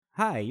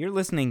Hi, you're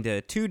listening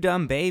to Two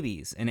Dumb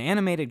Babies, an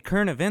animated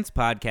current events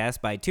podcast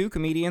by two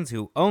comedians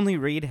who only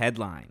read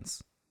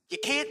headlines. You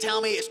can't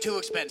tell me it's too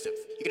expensive.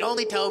 You can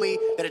only tell me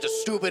that it's a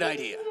stupid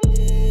idea.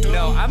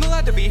 No, I'm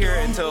allowed to be here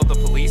until the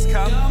police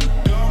come.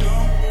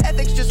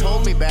 Ethics just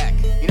hold me back.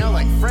 You know,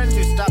 like friends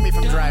who stop me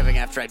from driving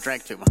after I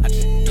drank too much.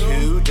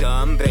 Two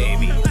Dumb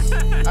Babies.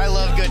 I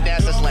love good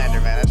NASA slander,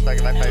 man. That's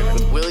fucking my favorite.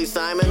 With Willie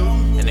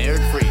Simon and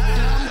Eric Friedman.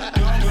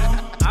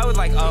 I would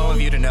like all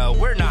of you to know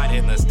we're not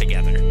in this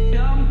together.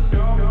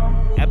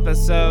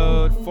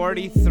 Episode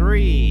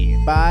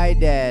 43.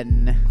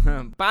 Biden.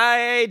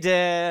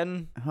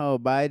 Biden. Oh,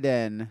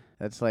 Biden.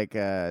 That's like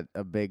a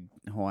big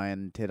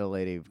Hawaiian tittle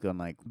lady going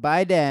like,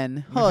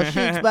 Biden. Oh, she's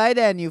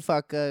Biden, you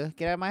fucker.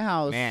 Get out of my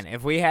house. Man,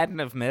 if we hadn't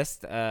have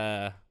missed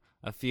a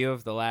few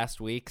of the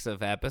last weeks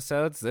of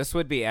episodes, this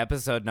would be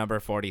episode number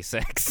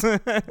 46.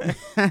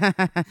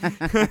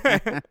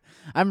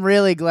 I'm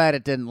really glad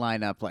it didn't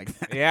line up like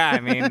that. Yeah, I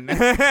mean.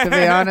 To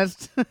be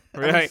honest.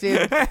 Right.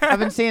 I've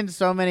been seeing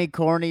so many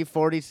corny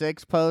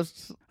 46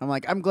 posts. I'm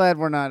like, I'm glad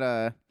we're not,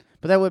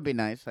 but that would be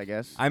nice, I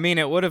guess. I mean,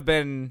 it would have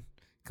been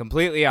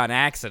completely on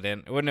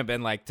accident. It wouldn't have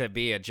been like to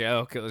be a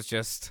joke. It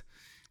just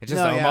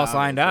almost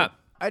lined up.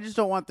 I just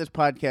don't want this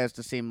podcast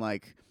to seem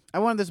like, I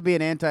want this to be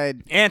an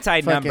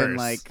Anti-numbers. fucking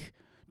like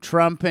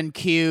Trump and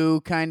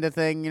Q kind of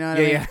thing, you know what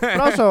I mean? Yeah. But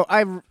also,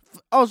 I'm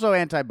also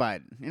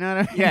anti-Biden, you know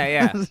what I mean?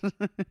 Yeah.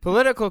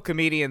 Political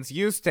comedians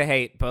used to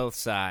hate both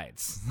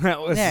sides. That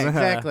was Yeah,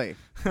 exactly.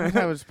 That's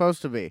how it was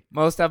supposed to be.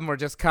 Most of them were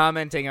just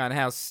commenting on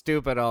how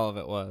stupid all of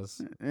it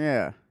was.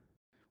 Yeah.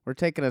 We're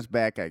taking us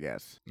back, I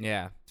guess.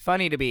 Yeah. It's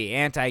funny to be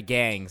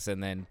anti-gangs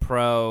and then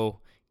pro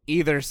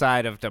either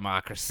side of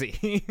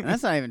democracy. And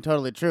that's not even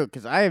totally true,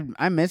 because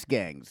I miss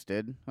gangs,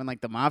 dude. When,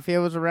 like, the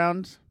mafia was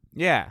around.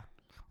 Yeah.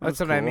 That's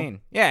was what I cool.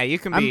 mean. Yeah, you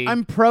can be...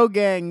 I'm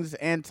pro-gangs,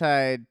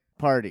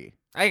 anti-party.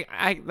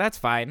 I that's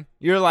fine.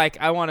 You're like,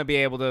 I want to be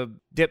able to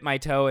dip my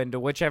toe into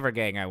whichever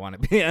gang I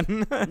want to be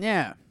in.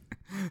 Yeah.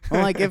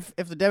 Well, like, if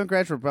the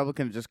Democrats or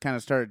Republicans just kind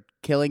of started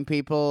killing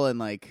people and,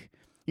 like,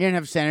 you didn't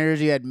have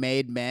senators, you had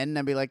made men,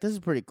 I'd be like, this is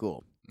pretty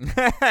cool.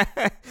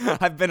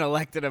 I've been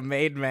elected a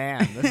made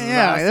man. This is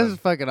Yeah, awesome. this is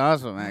fucking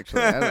awesome,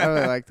 actually. I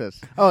really like this.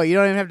 Oh, you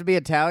don't even have to be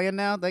Italian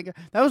now? That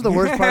was the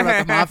worst part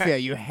about the mafia.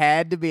 You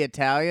had to be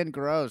Italian?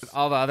 Gross.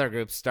 All the other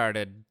groups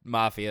started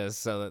mafias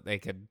so that they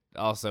could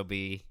also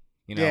be,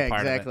 Yeah,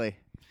 part exactly. of it.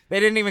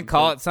 They didn't even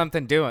call it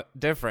something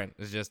different.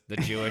 It's just the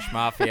Jewish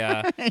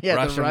mafia, Yeah, the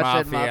Russian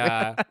Russian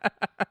mafia,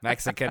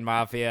 Mexican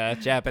mafia,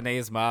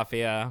 Japanese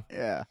mafia.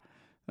 Yeah.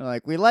 They're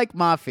like, we like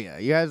mafia.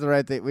 You guys are the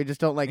right thing. We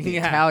just don't like the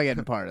Yeah.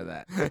 Italian part of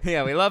that.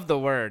 Yeah, we love the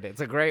word. It's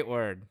a great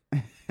word.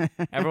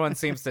 Everyone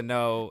seems to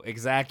know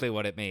exactly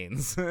what it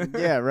means.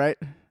 Yeah, right?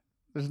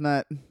 There's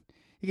not...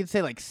 You could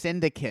say, like,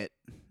 syndicate,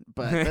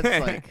 but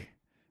that's like...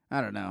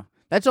 I don't know.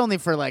 That's only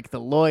for, like, the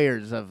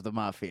lawyers of the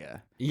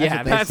mafia.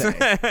 Yeah, That's what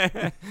they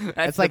say.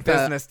 that's like the the-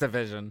 business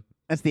division.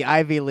 That's the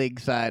Ivy League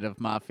side of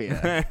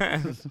mafia.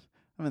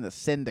 I'm in the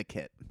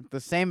syndicate.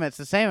 It's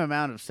the same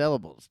amount of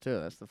syllables, too.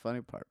 That's the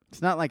funny part.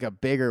 It's not like a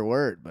bigger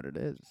word, but it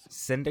is.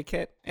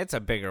 Syndicate? It's a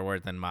bigger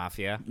word than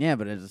mafia. Yeah,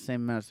 but it's the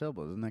same amount of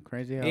syllables. Isn't that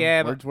crazy how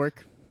Yeah, words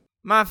work?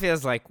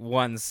 Mafia's like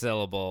one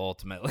syllable,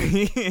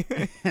 ultimately.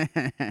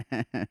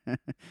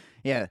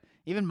 Yeah,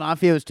 even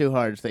mafia was too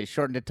hard, so they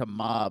shortened it to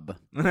mob.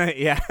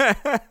 Yeah.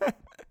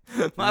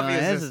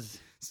 Mafia it's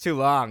too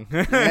long.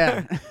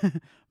 Yeah.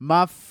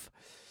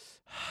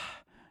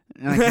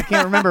 Like, you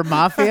can't remember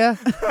mafia?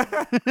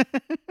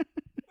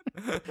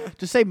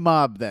 Just say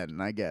mob then,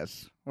 I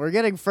guess. We're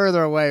getting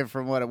further away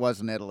from what it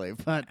was in Italy,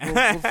 but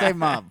we'll say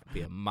mob.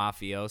 Be a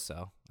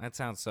mafioso. That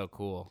sounds so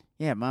cool.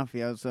 Yeah,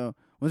 mafioso.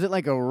 Was it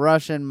like a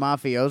Russian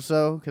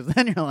mafioso? Because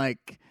then you're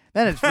like,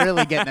 then it's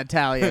really getting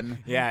Italian.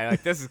 Yeah,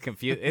 like this is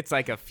confused. It's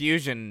like a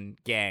fusion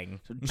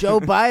gang. So Joe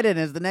Biden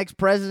is the next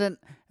president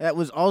that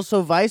was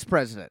also vice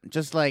president,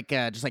 just like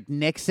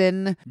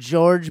Nixon,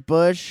 George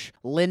Bush,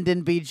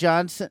 Lyndon B.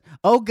 Johnson.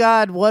 Oh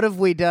God, what have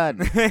we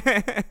done?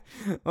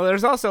 Well,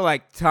 there's also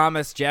like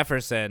Thomas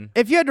Jefferson.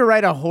 If you had to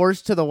ride a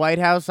horse to the White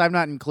House, I'm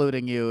not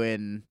including you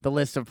in the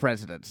list of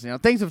presidents. You know,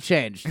 things have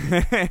changed.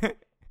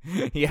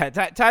 Yeah,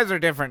 times are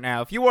different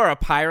now. If you wore a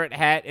pirate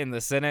hat in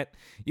the Senate,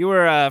 you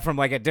were from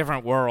like a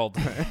different world.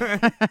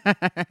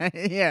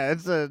 Yeah,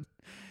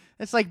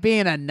 it's like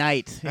being a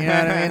knight. You know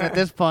what I mean? At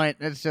this point,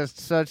 it's just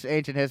such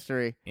ancient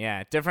history.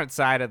 Yeah, different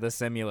side of the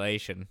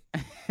simulation.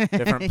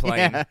 Different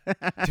plane. Yeah.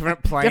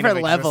 Different plane Different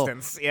of level.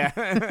 existence.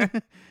 Yeah.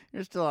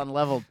 You're still on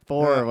level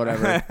 4 or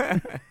whatever.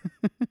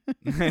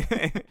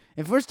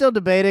 If we're still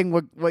debating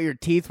what your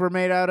teeth were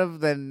made out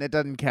of, then it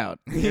doesn't count.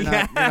 You're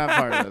not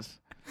part of this.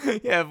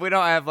 Yeah, if we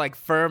don't have like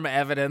firm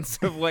evidence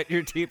of what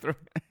your teeth were.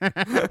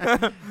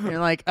 You're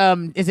like,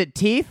 is it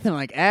teeth? And I'm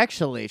like,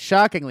 actually,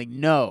 shockingly,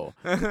 no.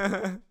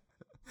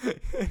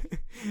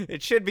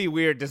 It should be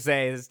weird to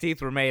say his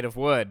teeth were made of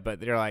wood,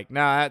 but you're like, no,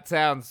 that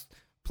sounds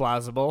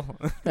plausible.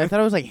 I thought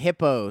it was like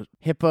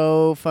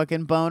hippo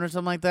fucking bone or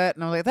something like that.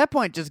 And I was like, at that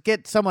point, just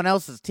get someone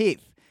else's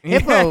teeth.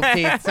 Hippo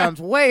teeth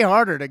sounds way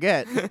harder to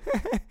get.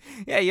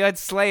 Yeah, you had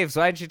slaves.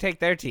 Why didn't you take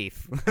their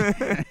teeth?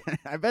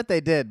 I bet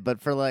they did,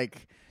 but for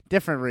like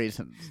different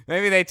reasons.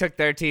 Maybe they took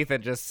their teeth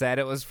and just said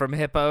it was from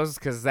hippos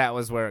because that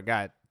was where it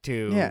got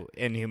too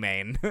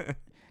inhumane.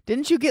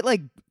 Didn't you get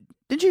like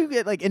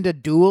into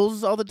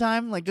duels all the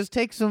time? Like just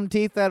take some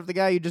teeth out of the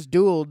guy you just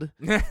dueled.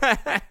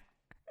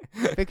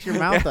 Fix your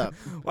mouth up.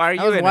 Why are you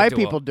That was in why a duel?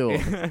 people duel.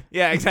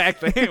 Yeah,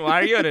 exactly.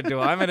 Why are you in a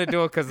duel? I'm in a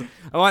duel because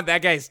I want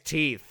that guy's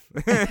teeth.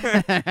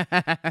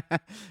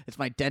 It's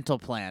my dental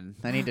plan.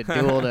 I need to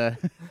duel to.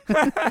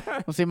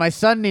 Well, see, my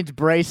son needs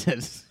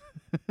braces.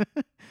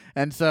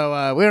 And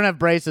so we don't have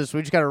braces, so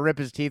we just got to rip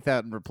his teeth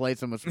out and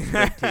replace them with some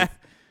fake teeth.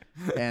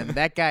 And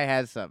that guy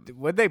has some.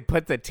 What'd they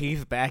put the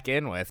teeth back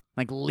in with?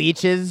 Like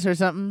leeches or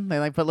something. They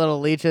like put little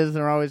leeches and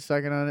they're always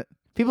sucking on it.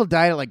 People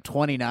died at like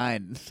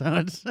 29, so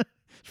it's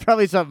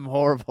probably something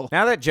horrible.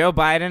 Now that Joe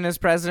Biden is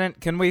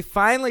president, can we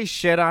finally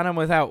shit on him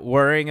without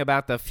worrying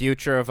about the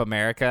future of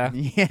America?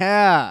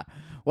 Yeah.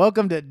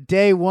 Welcome to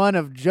day one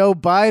of Joe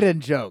Biden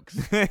jokes.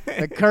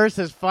 The curse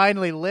is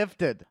finally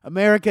lifted.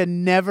 America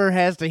never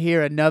has to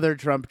hear another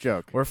Trump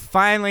joke. We're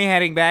finally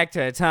heading back to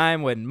a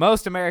time when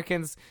most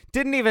Americans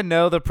didn't even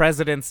know the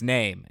president's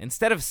name,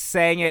 instead of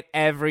saying it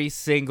every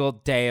single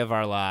day of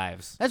our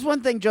lives. That's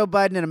one thing Joe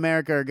Biden and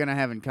America are going to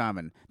have in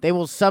common. They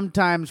will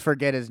sometimes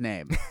forget his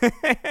name.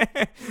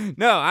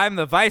 No, I'm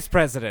the vice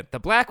president. The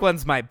black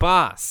one's my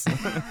boss.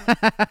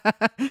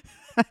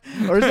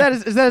 Or is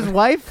that his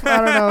wife? I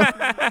don't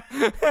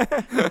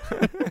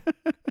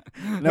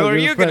know. Who are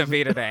you going to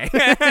be today?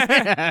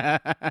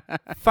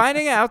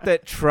 Finding out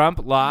that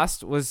Trump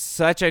lost was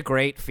such a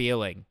great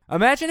feeling.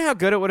 Imagine how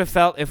good it would have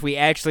felt if we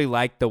actually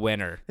liked the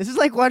winner. This is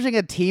like watching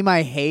a team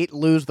I hate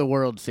lose the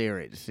World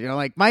Series. You know,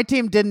 like my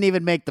team didn't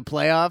even make the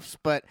playoffs,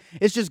 but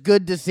it's just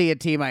good to see a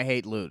team I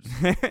hate lose.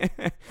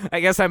 I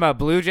guess I'm a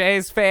Blue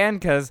Jays fan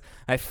because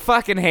I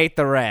fucking hate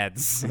the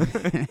Reds.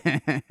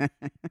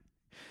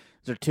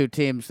 Those are two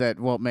teams that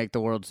won't make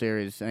the World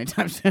Series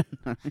anytime soon.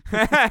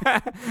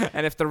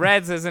 And if the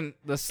Reds isn't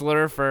the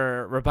slur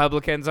for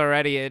Republicans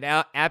already, it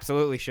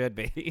absolutely should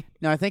be.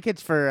 No, I think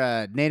it's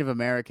for Native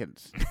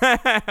Americans.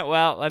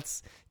 Well,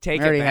 let's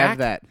take I already it back. have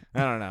that. I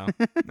don't know.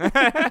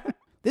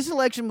 This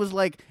election was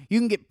like, you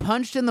can get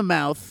punched in the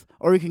mouth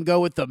or you can go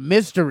with the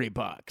mystery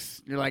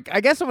box. You're like, I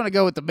guess I'm going to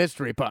go with the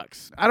mystery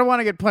box. I don't want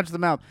to get punched in the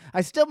mouth.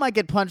 I still might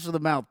get punched in the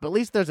mouth, but at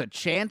least there's a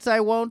chance I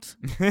won't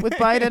with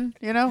Biden,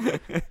 you know?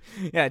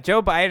 Yeah,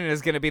 Joe Biden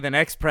is going to be the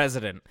next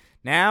president.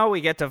 Now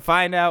we get to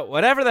find out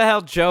whatever the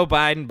hell Joe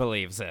Biden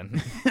believes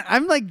in.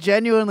 I'm like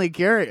genuinely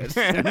curious.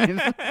 I mean,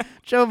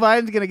 Joe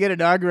Biden's going to get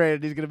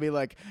inaugurated. He's going to be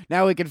like,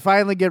 now we can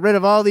finally get rid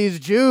of all these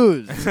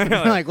Jews.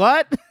 Like,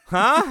 what?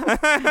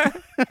 Huh?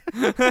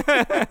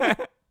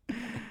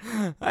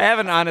 I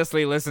haven't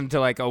honestly listened to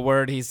like a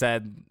word he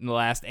said in the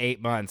last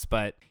 8 months,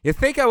 but you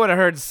think I would have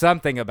heard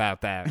something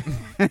about that.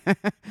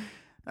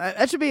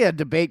 That should be a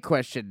debate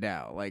question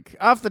now. Like,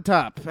 off the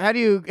top, how do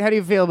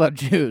you feel about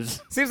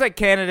Jews? Seems like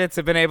candidates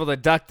have been able to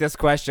duck this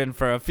question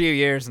for a few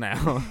years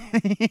now.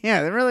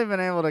 Yeah, they've really been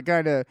able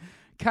to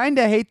kind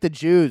of hate the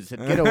Jews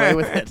and get away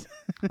with it.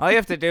 All you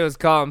have to do is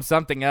call them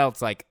something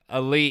else, like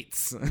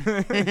elites.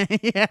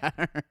 Yeah.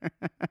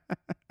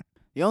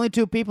 The only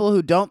two people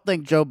who don't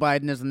think Joe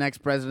Biden is the next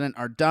president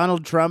are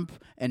Donald Trump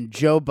and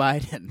Joe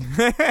Biden.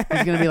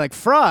 He's going to be like,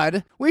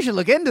 fraud? We should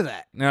look into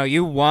that. No,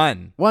 you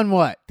won Won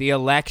what? the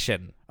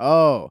election.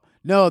 Oh,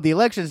 no, the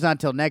election's not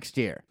till next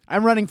year.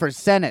 I'm running for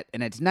Senate,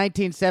 and it's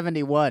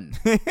 1971.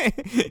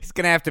 He's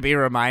going to have to be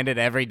reminded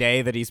every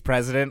day that he's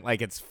president,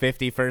 like it's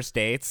 51st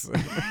dates.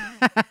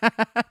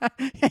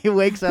 He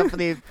wakes up and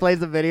he plays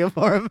the video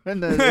for him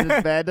in his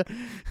bed.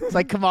 It's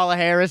like Kamala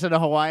Harris in a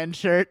Hawaiian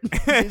shirt.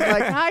 He's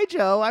like, hi,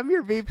 Joe, I'm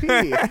your VP,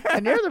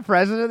 and you're the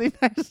president of the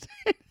United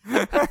States.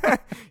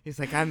 He's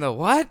like, I'm the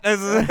what?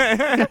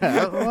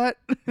 What?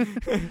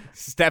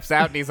 Steps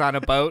out and he's on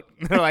a boat.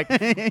 They're like,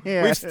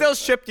 Yeah. we've still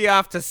shipped you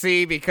off to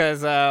sea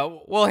because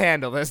we'll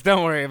handle this.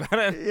 Don't worry about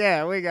it.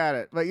 Yeah, we got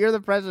it. But you're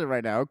the president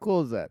right now. How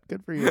cool is that?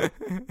 Good for you.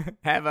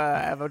 Have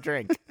a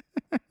drink.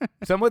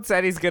 Someone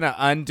said he's going to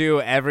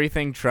undo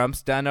everything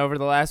Trump's done over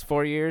the last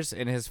 4 years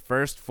in his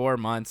first 4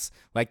 months.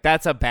 Like,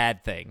 that's a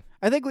bad thing.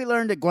 I think we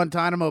learned at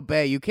Guantanamo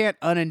Bay, you can't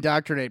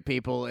unindoctrinate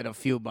people in a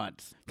few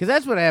months. Because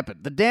that's what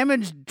happened. The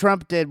damage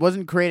Trump did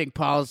wasn't creating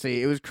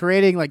policy. It was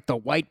creating, like, the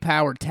white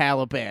power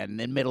Taliban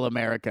in middle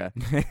America.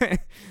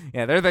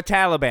 Yeah, they're the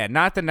Taliban,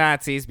 not the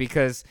Nazis,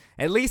 because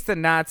at least the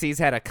Nazis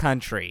had a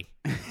country.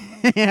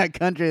 Yeah, a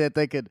country that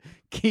they could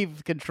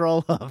keep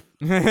control of.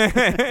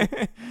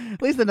 At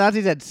least the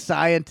Nazis had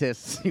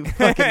scientists, you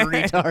fucking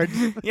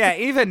retards. Yeah,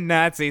 even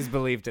Nazis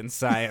believed in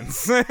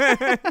science.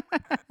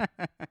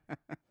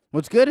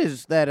 What's good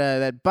is that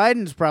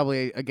Biden's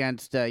probably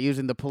against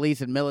using the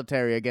police and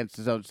military against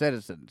his own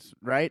citizens,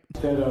 right?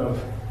 Instead of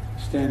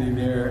standing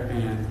there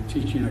and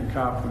teaching a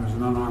cop when there's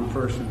an unarmed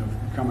person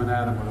coming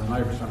at him with a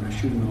knife or something to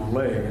shoot him in the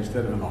leg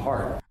instead of in the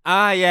heart.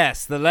 Ah,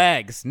 yes, the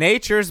legs.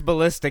 Nature's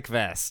ballistic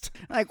vest.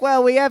 Like,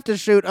 well, we have to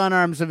shoot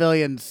unarmed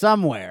civilians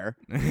somewhere.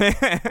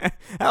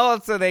 How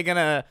else are they going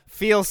to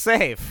feel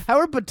safe? How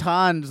are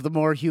batons the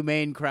more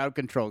humane crowd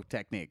control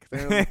technique?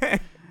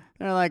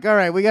 They're like, all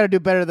right, we got to do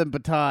better than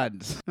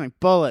batons. Like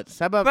bullets.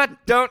 How about...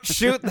 But don't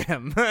shoot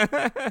them.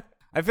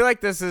 I feel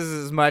like this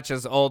is as much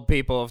as old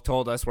people have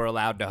told us we're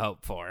allowed to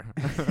hope for.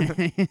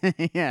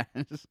 Yeah.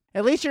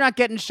 At least you're not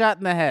getting shot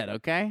in the head,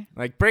 okay?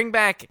 Like, bring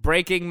back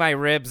breaking my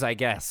ribs, I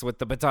guess, with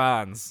the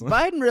batons.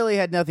 Biden really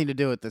had nothing to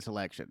do with this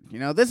election. You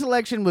know, this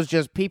election was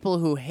just people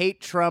who hate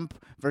Trump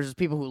versus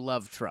people who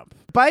love Trump.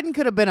 Biden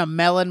could have been a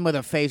melon with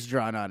a face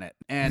drawn on it,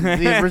 and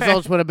the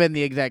results would have been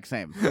the exact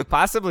same.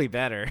 Possibly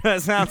better.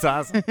 That sounds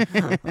awesome.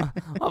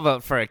 I'll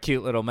vote for a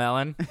cute little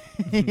melon.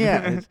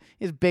 Yeah,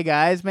 his big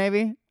eyes,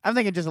 maybe. I'm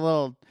thinking just a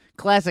little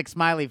classic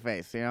smiley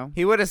face, you know?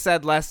 He would have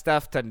said less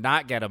stuff to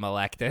not get him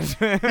elected.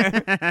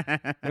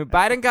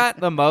 Biden got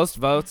the most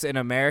votes in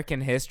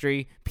American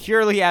history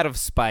purely out of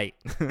spite.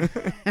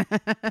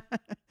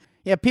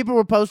 Yeah, people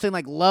were posting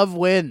like love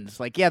wins.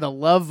 Like, yeah, the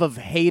love of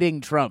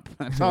hating Trump.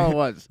 That's all it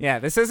was. Yeah,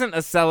 this isn't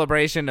a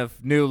celebration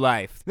of new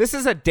life. This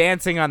is a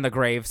dancing on the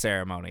grave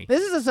ceremony.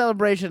 This is a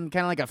celebration,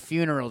 kind of like a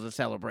funeral's a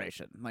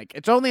celebration. Like,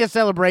 it's only a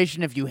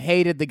celebration if you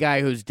hated the guy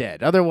who's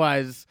dead.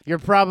 Otherwise, you're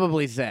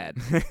probably sad.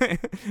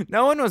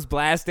 No one was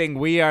blasting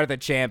 "We Are the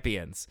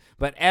Champions,"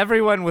 but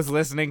everyone was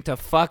listening to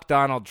 "Fuck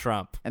Donald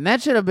Trump." And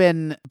that should have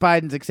been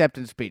Biden's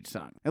acceptance speech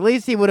song. At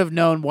least he would have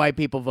known why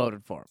people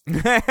voted for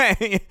him.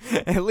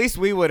 At least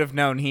we would have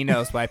known he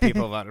knows why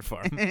people voted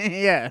for him.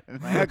 Yeah.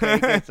 Okay, he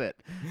gets it.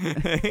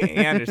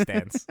 He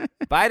understands.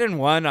 Biden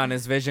won on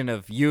his vision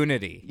of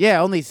unity.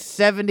 Yeah, only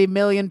 70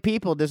 million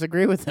people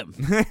disagree with him.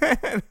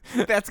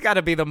 That's got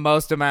to be the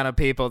most amount of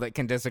people that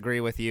can disagree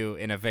with you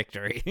in a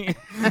victory.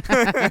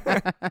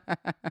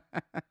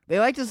 They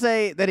like to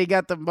say that he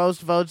got the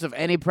most votes of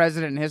any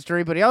president in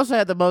history, but he also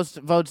had the most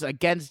votes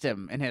against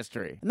him in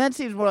history. And that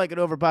seems more like an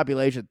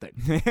overpopulation thing.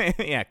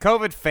 Yeah,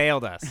 COVID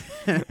failed us.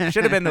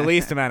 Should have been the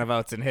least amount of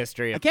votes in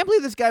history. I can't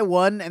believe this guy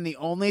won, and the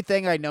only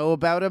thing I know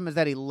about him is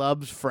that he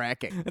loves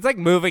fracking. It's like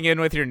moving in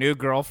with your new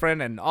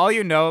girlfriend, and all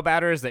you know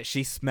about her is that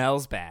she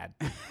smells bad.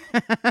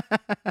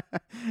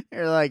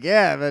 You're like,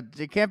 yeah, but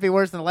it can't be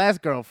worse than the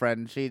last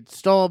girlfriend. She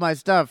stole my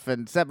stuff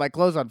and set my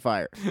clothes on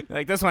fire.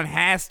 Like, this one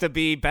has to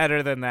be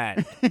better than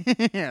that.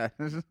 Yeah.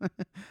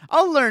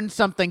 I'll learn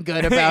something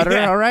good about her,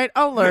 Yeah. all right?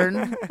 I'll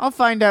learn. I'll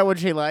find out what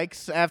she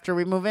likes after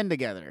we move in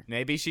together.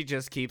 Maybe she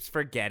just keeps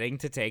forgetting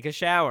to take a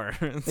shower.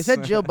 They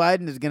said Jill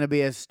Biden is going to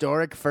be a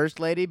historic first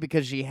lady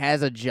because she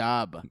has a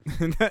job.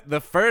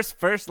 The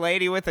first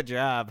lady with a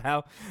job.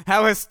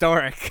 How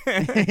historic.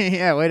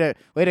 Yeah, way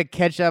to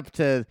catch up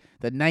to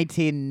the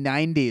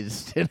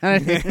 1990s.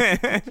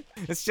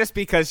 It's just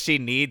because she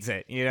needs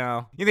it, you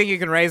know. You think you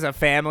can raise a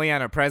family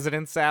on a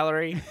president's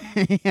salary?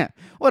 Yeah.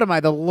 What am I,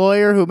 the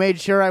lawyer who made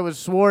sure I was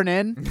sworn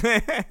in?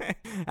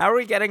 How are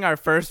we getting our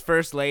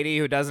first lady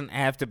who doesn't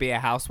have to be a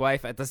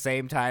housewife at the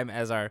same time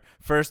as our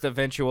first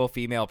eventual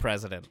female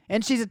president?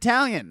 And she's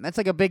Italian. That's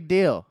like a big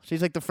deal.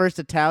 She's like the first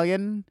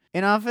Italian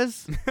in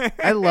office.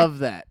 I love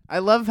that. I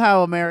love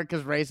how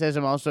America's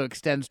racism also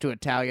extends to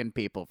Italian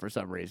people for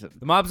some reason.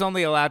 The mob's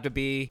only allowed to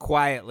be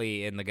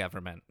quietly in the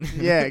government.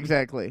 Yeah,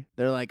 exactly.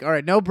 They're like, all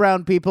right, no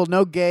brown people,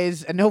 no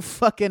gays, and no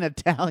fucking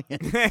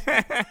Italians.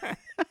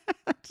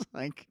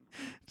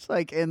 It's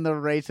like in the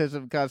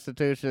racism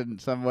constitution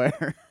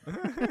somewhere.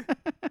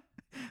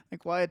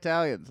 Like, why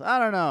Italians? I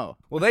don't know.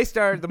 Well, they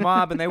started the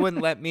mob and they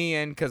wouldn't let me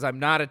in because I'm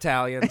not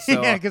Italian.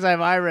 So Yeah, because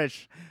I'm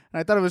Irish. And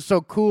I thought it was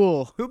so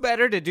cool. who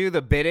better to do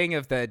the bidding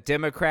of the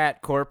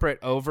Democrat corporate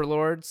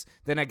overlords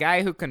than a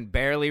guy who can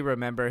barely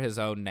remember his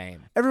own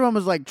name? Everyone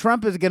was like,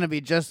 Trump is going to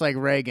be just like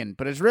Reagan,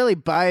 but it's really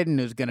Biden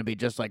who's going to be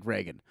just like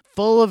Reagan.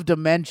 Full of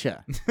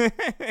dementia.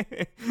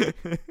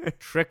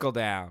 Trickle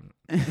down.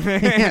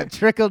 Yeah,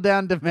 trickle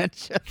down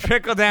dementia.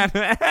 Trickle down.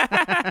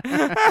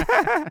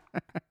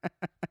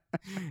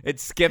 It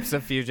skips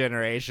a few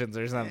generations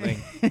or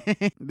something.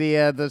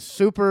 The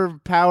super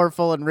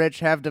powerful and rich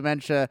have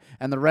dementia,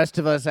 and the rest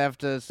of us have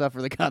to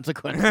suffer the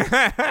consequences.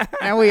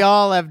 And we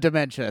all have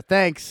dementia.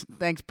 Thanks,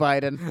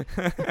 Biden.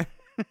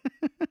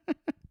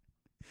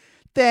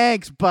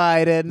 Thanks,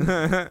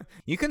 Biden.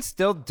 You can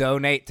still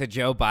donate to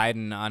Joe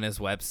Biden on his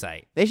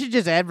website. They should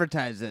just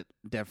advertise it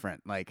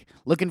different. Like,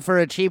 looking for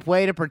a cheap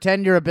way to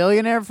pretend you're a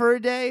billionaire for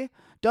a day?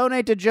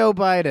 Donate to Joe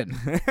Biden.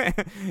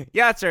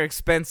 Yachts are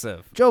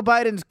expensive. Joe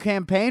Biden's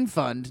campaign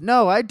fund?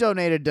 No, I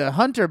donated to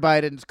Hunter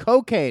Biden's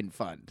cocaine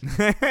fund.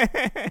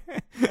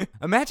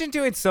 Imagine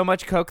doing so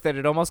much coke that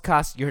it almost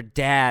costs your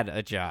dad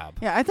a job.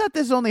 Yeah, I thought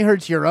this only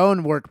hurts your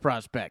own work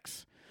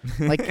prospects.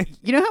 Like,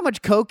 you know how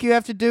much coke you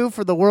have to do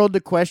for the world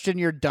to question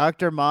your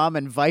doctor mom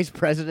and vice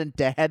president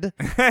dad?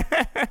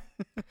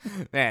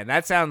 Man,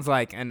 that sounds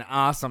like an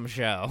awesome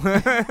show.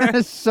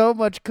 So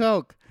much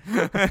coke.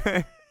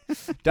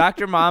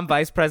 Dr. Mom,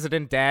 Vice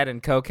President Dad,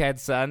 and Cokehead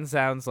Son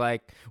sounds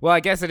like, well, I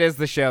guess it is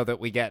the show that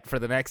we get for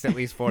the next at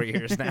least 4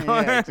 years now.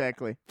 Yeah,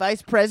 exactly.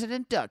 Vice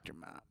President Dr.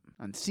 Mom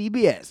on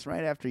CBS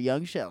right after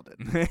Young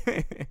Sheldon.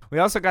 We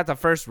also got the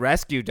first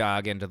rescue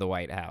dog into the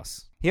White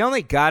House. He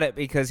only got it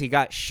because he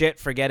got shit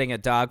for getting a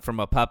dog from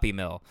a puppy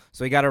mill.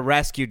 So he got a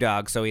rescue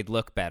dog so he'd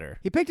look better.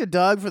 He picked a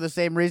dog for the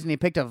same reason he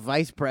picked a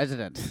vice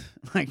president.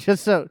 Like,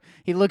 just so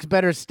he looks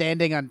better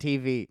standing on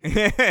TV.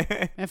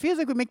 It feels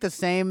like we make the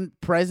same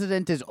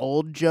president is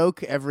old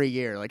joke every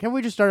year. Like, have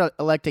we just started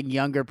electing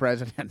younger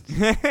presidents?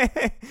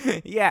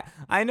 Yeah,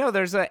 I know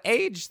there's an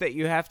age that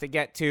you have to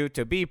get to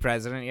be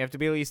president. You have to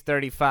be at least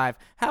 35.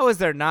 How is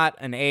there not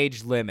an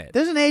age limit?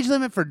 There's an age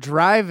limit for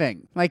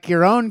driving, like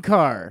your own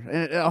car.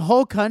 In a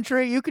whole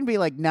country, you can be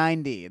like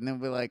 90, and then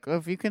be like, well,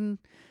 if you can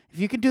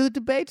do the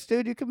debates,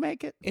 dude, you can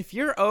make it. If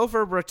you're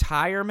over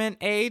retirement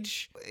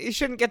age, you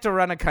shouldn't get to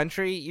run a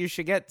country. You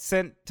should get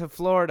sent to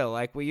Florida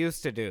like we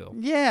used to do.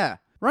 Yeah,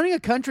 running a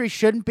country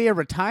shouldn't be a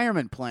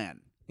retirement plan.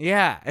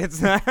 Yeah,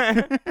 it's not.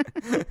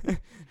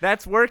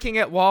 That's working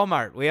at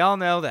Walmart. We all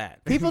know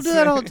that. People do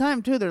that all the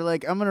time, too. They're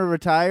like, I'm going to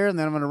retire, and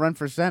then I'm going to run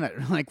for Senate.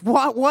 Like,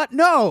 what?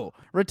 No.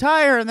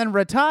 Retire and then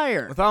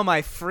retire. With all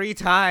my free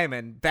time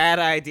and bad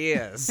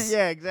ideas.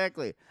 Yeah,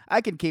 exactly.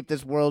 I can keep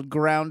this world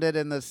grounded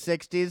in the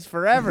 60s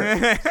forever.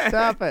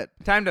 Stop it.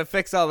 Time to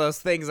fix all those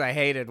things I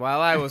hated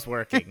while I was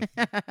working.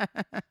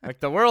 Like,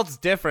 the world's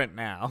different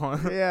now.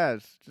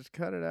 Yes, just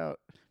cut it out.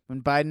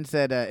 When Biden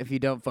said, if you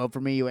don't vote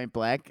for me, you ain't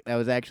black, that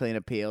was actually an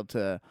appeal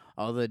to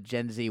all the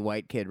Gen Z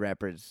white kid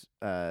rappers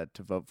to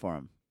vote for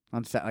him,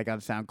 on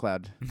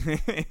SoundCloud.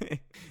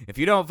 If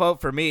you don't vote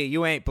for me,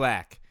 you ain't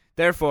black.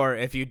 Therefore,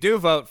 if you do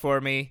vote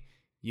for me,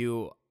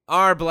 you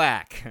are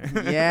black.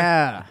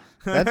 Yeah,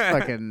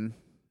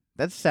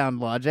 that's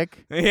sound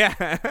logic.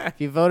 Yeah. If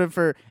you voted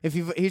for,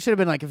 he should have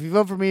been like, if you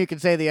vote for me, you can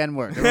say the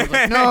N-word. Everyone's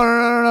like,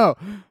 no.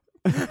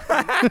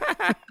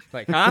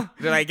 Like, huh?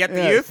 Did I get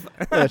the youth?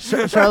 Yeah,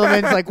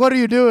 Charlemagne's like, what are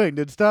you doing,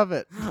 dude? Stop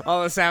it.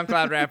 All the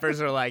SoundCloud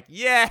rappers are like,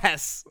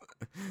 yes,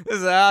 this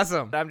is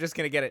awesome. I'm just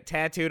going to get it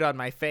tattooed on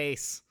my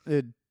face.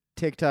 Dude,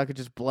 TikTok is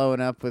just blowing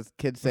up with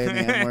kids saying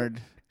the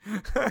N-word.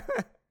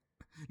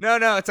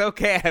 No, it's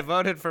okay. I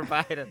voted for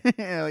Biden.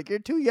 Yeah, like, you're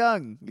too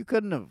young. You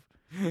couldn't have.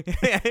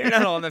 You're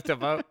not old enough to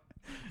vote.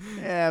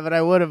 Yeah, but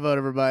I would have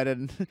voted for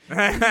Biden.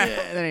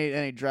 Yeah,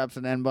 then he drops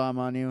an N-bomb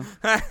on you.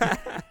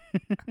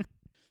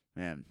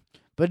 Man.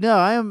 But no,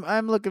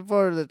 I'm looking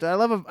forward to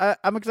this.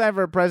 I'm excited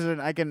for a president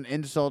I can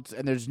insult,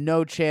 and there's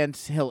no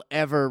chance he'll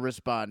ever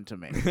respond to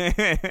me.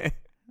 And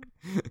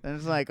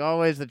it's like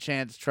always the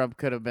chance Trump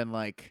could have been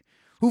like,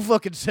 who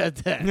fucking said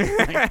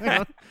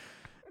that?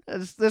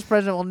 Like, this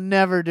president will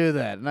never do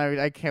that, and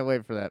I can't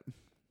wait for that.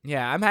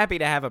 Yeah, I'm happy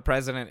to have a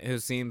president who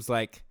seems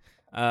like,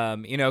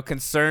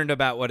 concerned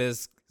about what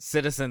his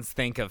citizens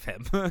think of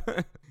him.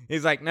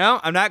 He's like, no,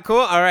 I'm not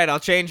cool. All right, I'll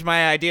change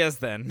my ideas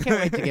then.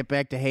 Can't wait to get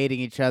back to hating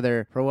each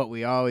other for what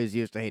we always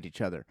used to hate each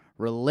other.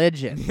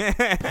 Religion.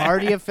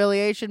 Party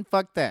affiliation?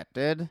 Fuck that,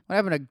 dude. What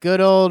happened to good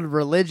old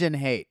religion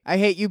hate? I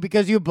hate you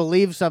because you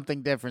believe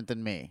something different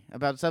than me,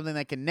 about something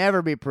that can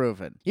never be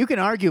proven. You can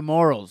argue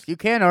morals. You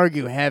can't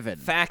argue heaven.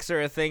 Facts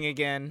are a thing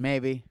again.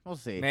 Maybe. We'll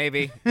see.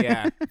 Maybe.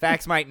 Yeah.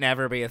 Facts might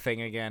never be a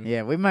thing again.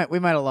 Yeah, we might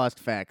have lost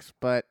facts,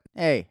 but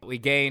hey. We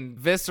gain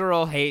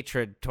visceral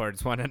hatred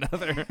towards one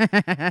another.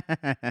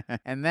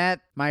 And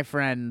that, my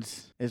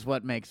friends, is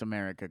what makes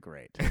America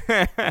great.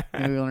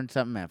 Maybe we learned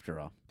something after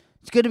all.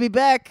 It's good to be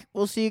back.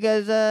 We'll see you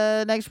guys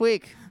next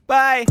week.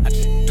 Bye.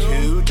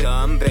 Two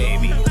dumb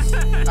babies.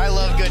 I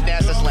love good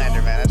NASA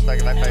slander, man. That's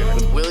fucking my favorite.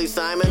 With Willie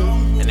Simon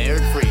and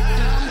Eric Friedman.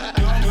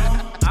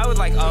 I would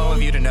like all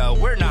of you to know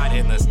we're not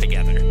in this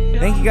together.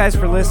 Thank you guys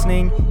for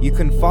listening. You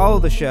can follow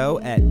the show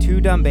at Two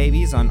Dumb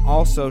Babies on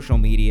all social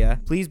media.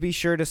 Please be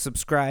sure to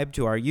subscribe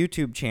to our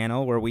YouTube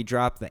channel where we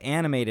drop the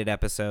animated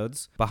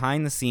episodes,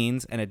 behind the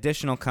scenes, and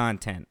additional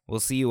content. We'll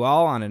see you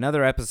all on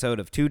another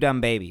episode of Two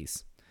Dumb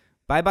Babies.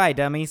 Bye-bye,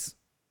 dummies.